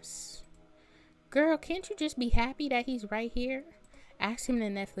between us. Girl, can't you just be happy that he's right here? Ask him to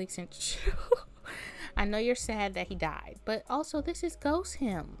Netflix and chill. I know you're sad that he died, but also this is ghost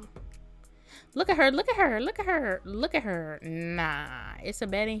him. Look at her, look at her, look at her, look at her. Nah, it's a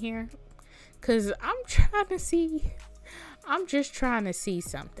bed in here. Cause I'm just trying to see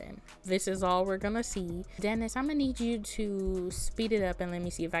something. This is all we're gonna see. Dennis, I'm gonna need you to speed it up and let me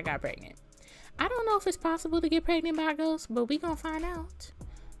see if I got pregnant. I don't know if it's possible to get pregnant by a ghost, but we gonna find out.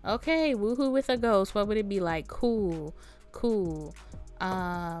 Okay, woohoo with a ghost. What would it be like? Cool.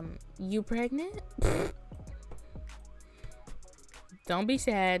 You pregnant? Don't be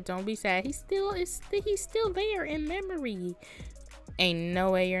sad. He's still there in memory. Ain't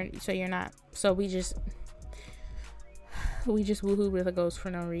no way you're not. So we just woohoo with a ghost for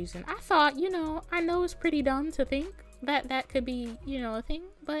no reason. I thought, I know it's pretty dumb to think that could be, a thing,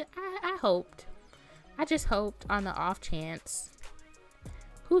 but I just hoped on the off chance.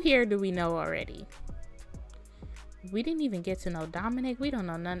 Who here do we know already? We didn't even get to know Dominic. We don't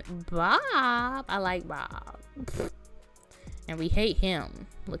know none. Bob. I like Bob. And we hate him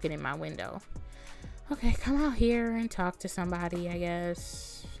looking in my window. Okay, come out here and talk to somebody, I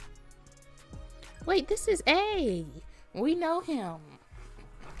guess. Wait, this is A. We know him.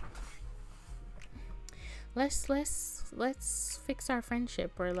 Let's fix our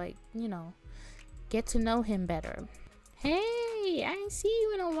friendship or get to know him better. Hey, I ain't see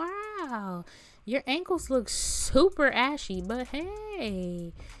you in a while. Your ankles look super ashy, but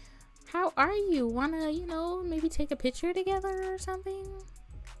hey, how are you? Wanna, maybe take a picture together or something?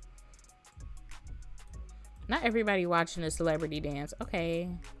 Not everybody watching a celebrity dance. Okay.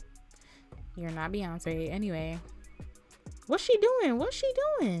 You're not Beyonce. Anyway. What's she doing? What she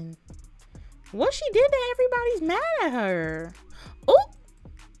did that everybody's mad at her? Oh!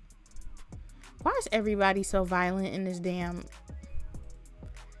 Why is everybody so violent in this damn...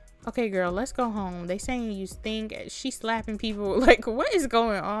 Okay, girl, let's go home. They saying you stink. She's slapping people. Like, what is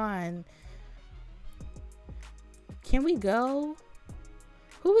going on? Can we go?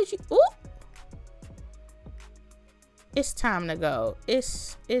 Who is you? Oh! It's time to go.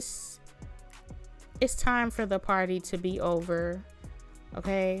 It's time for the party to be over.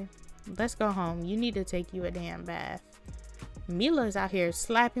 Okay? Let's go home. You need to take you a damn bath. Mila's out here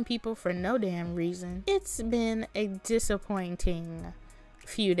slapping people for no damn reason. It's been a disappointing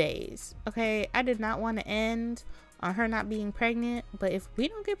few days. Okay? I did not want to end on her not being pregnant, but if we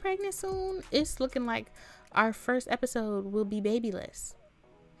don't get pregnant soon, it's looking like Our first episode will be babyless.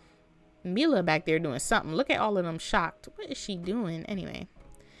 Mila back there doing something. Look at all of them shocked. What is she doing? Anyway,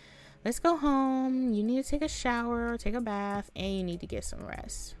 let's go home. You need to take a shower, take a bath, and you need to get some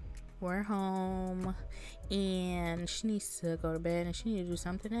rest. We're home, and she needs to go to bed, and she needs to do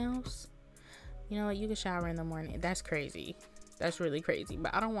something else. You know what? You can shower in the morning. That's crazy. That's really crazy.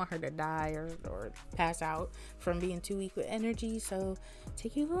 But I don't want her to die or pass out from being too weak with energy. So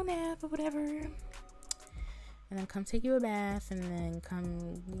take your little nap or whatever. And then come take you a bath. And then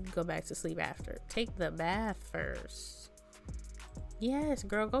come go back to sleep after. Take the bath first. Yes,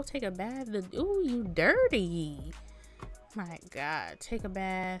 girl. Go take a bath. Ooh, you dirty. My God. Take a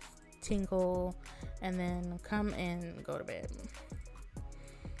bath. Tinkle. And then come and go to bed.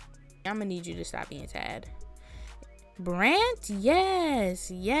 I'm gonna need you to stop being sad. Brant,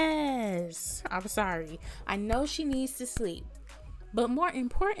 yes. I'm sorry. I know she needs to sleep. But more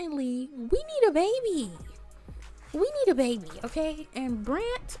importantly, we need a baby. Okay? And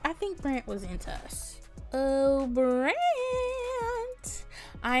Brant, I think Brant was into us. Oh, Brant.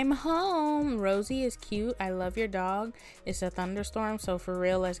 I'm home. Rosie is cute. I love your dog. It's a thunderstorm, so for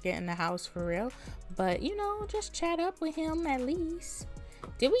real, let's get in the house for real. But, you know, just chat up with him at least.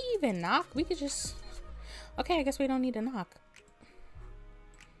 Did we even knock? We could just... Okay, I guess we don't need to knock.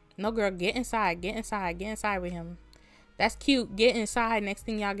 No, girl, get inside with him. That's cute. Get inside. Next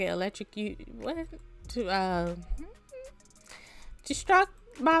thing y'all get electrocuted. What? Just struck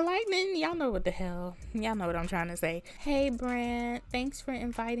by lightning. Y'all know what the hell. Y'all know what I'm trying to say. Hey, Brant. Thanks for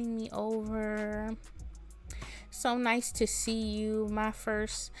inviting me over. So nice to see you. My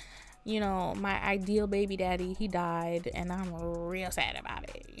first, you know, my ideal baby daddy, he died, and I'm real sad about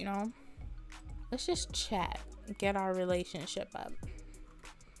it, you know? Let's just chat. Get our relationship up.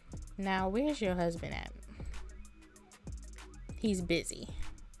 Now, where's your husband at? He's busy.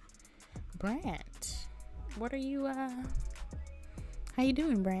 Brant, what are you, how you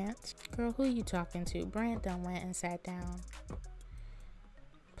doing, Brant? Girl, who you talking to? Brant done went and sat down.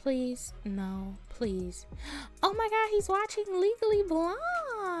 Please, no, please. Oh my God, he's watching Legally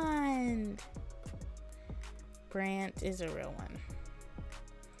Blonde. Brant is a real one.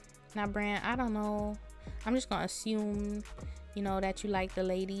 Now, Brant, I don't know. I'm just gonna assume, you know, that you like the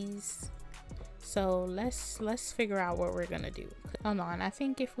ladies. So let's figure out what we're gonna do. Hold on. I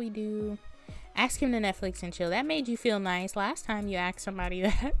think if we do, ask him to Netflix and chill. That made you feel nice last time you asked somebody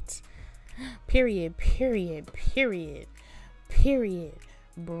that. Period.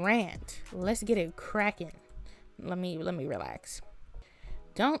 Brant, let's get it cracking. Let me relax.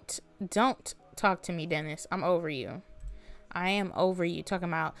 Don't talk to me, Dennis. I'm over you. I am over you. Talking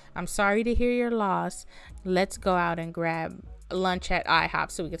about, I'm sorry to hear your loss. Let's go out and grab lunch at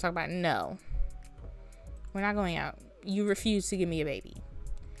IHOP so we can talk about it. No, we're not going out. You refuse to give me a baby.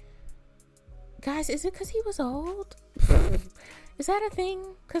 Guys, is it because he was old? Is that a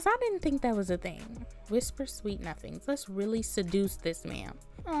thing? Because I didn't think that was a thing. Whisper sweet nothings. Let's really seduce this man.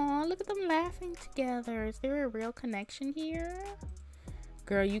 Aw, look at them laughing together. Is there a real connection here?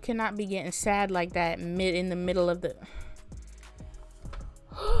 Girl, you cannot be getting sad like that in the middle of the...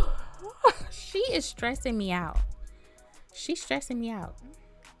 She is stressing me out. She's stressing me out.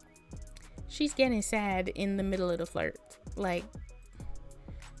 She's getting sad in the middle of the flirt. Like,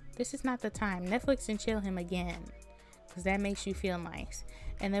 this is not the time. Netflix and chill him again, because that makes you feel nice.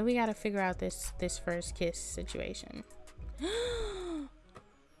 And then we got to figure out this first kiss situation.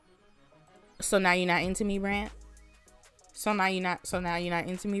 So now you're not into me, Brant? So now you're not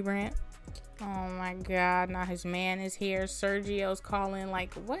into me, Brant? Oh my God, now his man is here. Sergio's calling.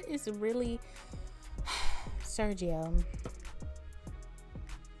 Like, what is really... Sergio,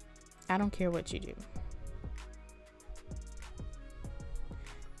 I don't care what you do.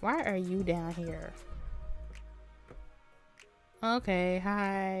 Why are you down here? Okay,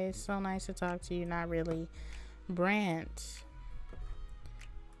 hi. So nice to talk to you. Not really. Brant.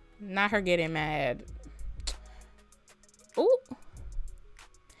 Not her getting mad. Ooh.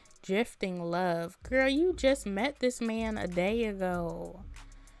 Drifting love. Girl, you just met this man a day ago.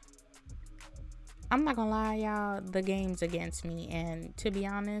 I'm not gonna lie, y'all. The game's against me. And to be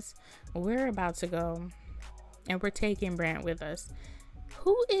honest, we're about to go. And we're taking Brant with us.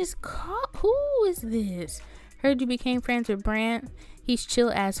 Who is this? Heard you became friends with Brant. He's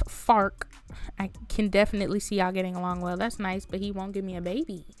chill as fark. I can definitely see y'all getting along well. That's nice, but he won't give me a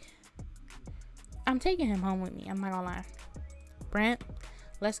baby. I'm taking him home with me. I'm not gonna lie. Brant,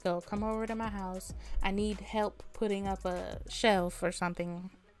 let's go. Come over to my house. I need help putting up a shelf or something.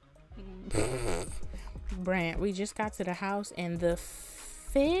 Brant, we just got to the house and the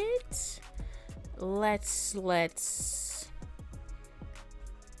fit. Let's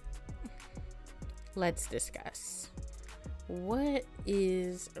let's discuss what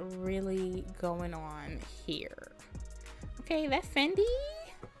is really going on here. Okay, that Fendi.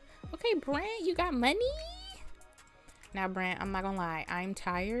 Okay, Brent, you got money? Now, Brent, I'm not gonna lie, I'm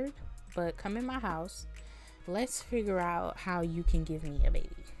tired, but come in my house. Let's figure out how you can give me a baby.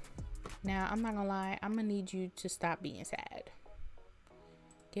 Now, I'm not gonna lie, I'm gonna need you to stop being sad.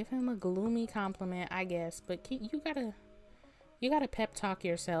 Give him a gloomy compliment, I guess, but you gotta pep talk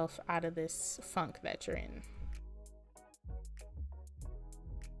yourself out of this funk that you're in.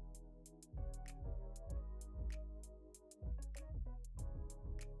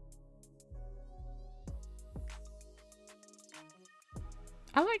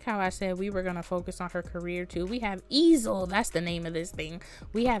 I like how I said we were going to focus on her career too. We have easel. That's the name of this thing.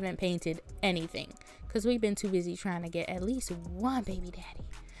 We haven't painted anything because we've been too busy trying to get at least one baby daddy.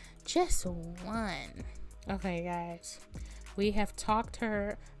 Just one. Okay, guys. We have talked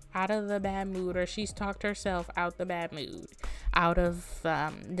her out of the bad mood, or she's talked herself out the bad mood, out of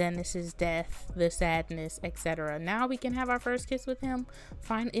Dennis's death, the sadness, etc. Now we can have our first kiss with him.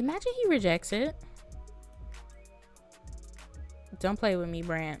 Fine. Imagine he rejects it. Don't play with me,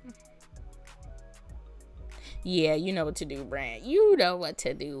 Brant. Yeah, you know what to do, Brant. You know what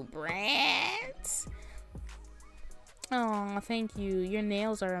to do, Brant. Oh, thank you. Your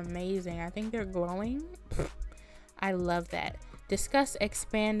nails are amazing. I think they're glowing. I love that. Discuss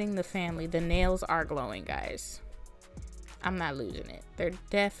expanding the family. The nails are glowing, guys. I'm not losing it. They're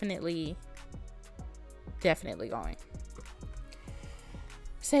definitely glowing.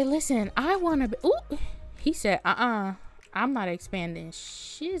 Say, listen, I want to be... Ooh, he said, I'm not expanding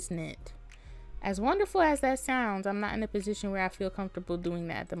shiznit. As wonderful as that sounds, I'm not in a position where I feel comfortable doing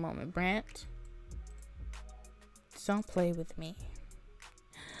that at the moment. Brant, don't play with me.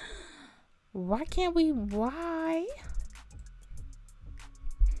 Why can't we? Why?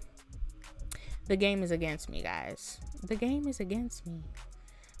 The game is against me, guys. The game is against me.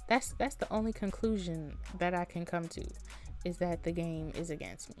 That's the only conclusion that I can come to, is that the game is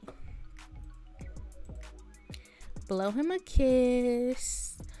against me. Blow him a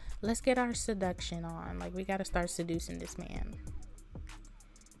kiss. Let's get our seduction on. Like, we gotta start seducing this man.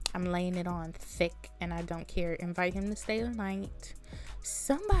 I'm laying it on thick and I don't care. Invite him to stay the night.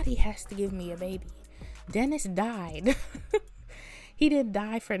 Somebody has to give me a baby. Dennis died. He didn't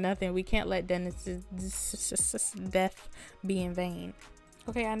die for nothing. We can't let Dennis's death be in vain.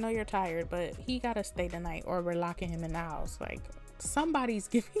 Okay, I know you're tired, but he gotta stay the night or we're locking him in the house. Like, somebody's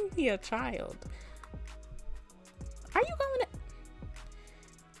giving me a child. Are you going to...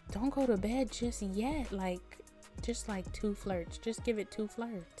 Don't go to bed just yet. Like, just like 2 flirts. Just give it 2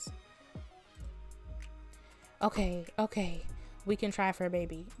 flirts. Okay. We can try for a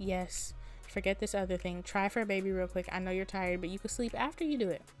baby. Yes. Forget this other thing. Try for a baby real quick. I know you're tired, but you can sleep after you do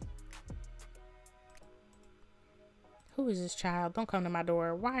it. Who is this child? Don't come to my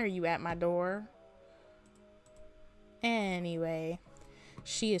door. Why are you at my door? Anyway.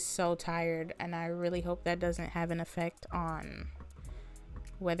 She is so tired, and I really hope that doesn't have an effect on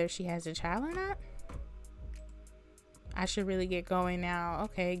whether she has a child or not. I should really get going now.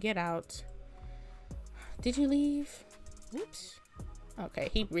 Okay, get out. Did you leave? Oops.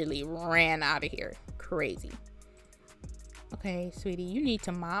 Okay, he really ran out of here. Crazy. Okay, sweetie, you need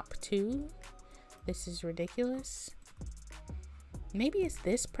to mop too. This is ridiculous. Maybe it's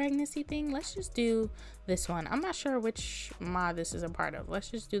this pregnancy thing. Let's just do this one. I'm not sure which mod this is a part of. Let's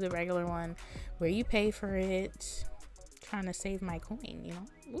just do the regular one where you pay for it. Trying to save my coin, you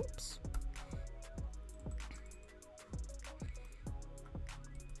know. Oops.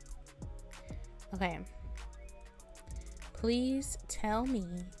 Okay. Please tell me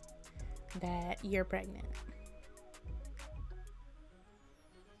that you're pregnant.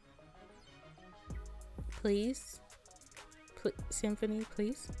 Please. Symphony,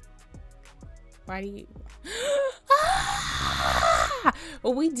 please. Why do you...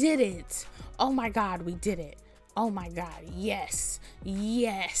 We did it. Oh my God, we did it. Oh my God. Yes.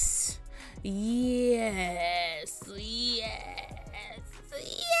 Yes. Yes. Yes.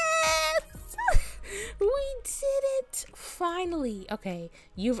 Yes. We did it. Finally. Okay.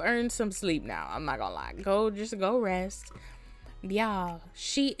 You've earned some sleep now. I'm not gonna lie. Just go rest. Y'all,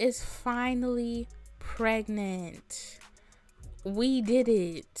 she is finally pregnant. We did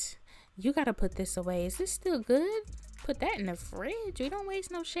it. You gotta put this away. Is this still good? Put that in the fridge. We don't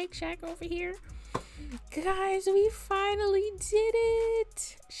waste no Shake Shack over here. Guys, we finally did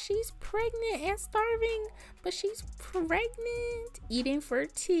it. She's pregnant and starving, but she's pregnant. Eating for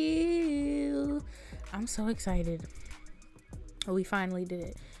 2. I'm so excited. We finally did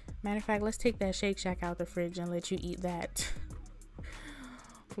it. Matter of fact, let's take that Shake Shack out the fridge and let you eat that.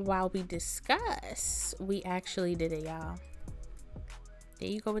 while we discuss, we actually did it, y'all. There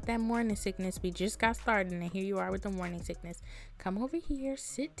you go with that morning sickness. We just got started and here you are with the morning sickness. Come over here,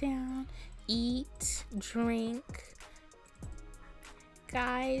 sit down, eat, drink.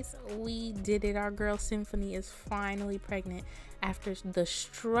 Guys, we did it. Our girl Symphony is finally pregnant after the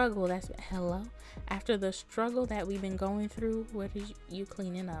struggle. After the struggle that we've been going through. What is you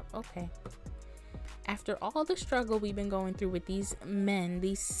cleaning up? Okay. After all the struggle we've been going through with these men,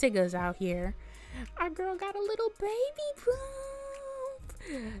 these siggas out here, our girl got a little baby bump.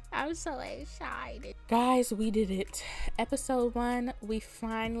 I'm so excited. Guys, we did it. Episode 1, we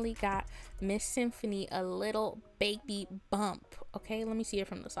finally got Miss Symphony a little baby bump. Okay, let me see it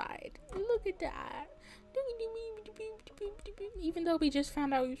from the side. Look at that. Even though we just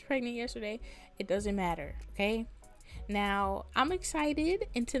found out we was pregnant yesterday, it doesn't matter, okay? Now, I'm excited.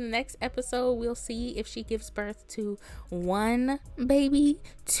 Into the next episode, we'll see if she gives birth to 1 baby,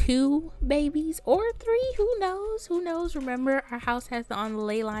 2 babies, or 3. Who knows? Who knows? Remember, our house has the on the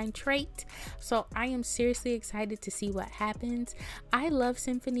ley line trait. So I am seriously excited to see what happens. I love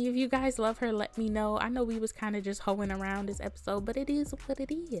Symphony. If you guys love her, let me know. I know we was kind of just hoeing around this episode, but it is what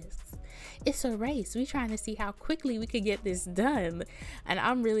it is. It's a race. We're trying to see how quickly we could get this done. And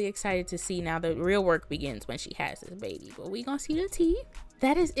I'm really excited to see now the real work begins when she has this baby. But we gonna see the tea.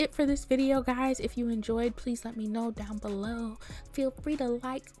 That is it for this video, guys. If you enjoyed, please let me know down below. Feel free to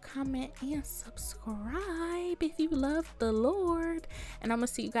like, comment, and subscribe if you love the Lord. And I'm gonna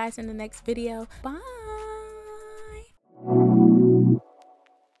see you guys in the next video. Bye.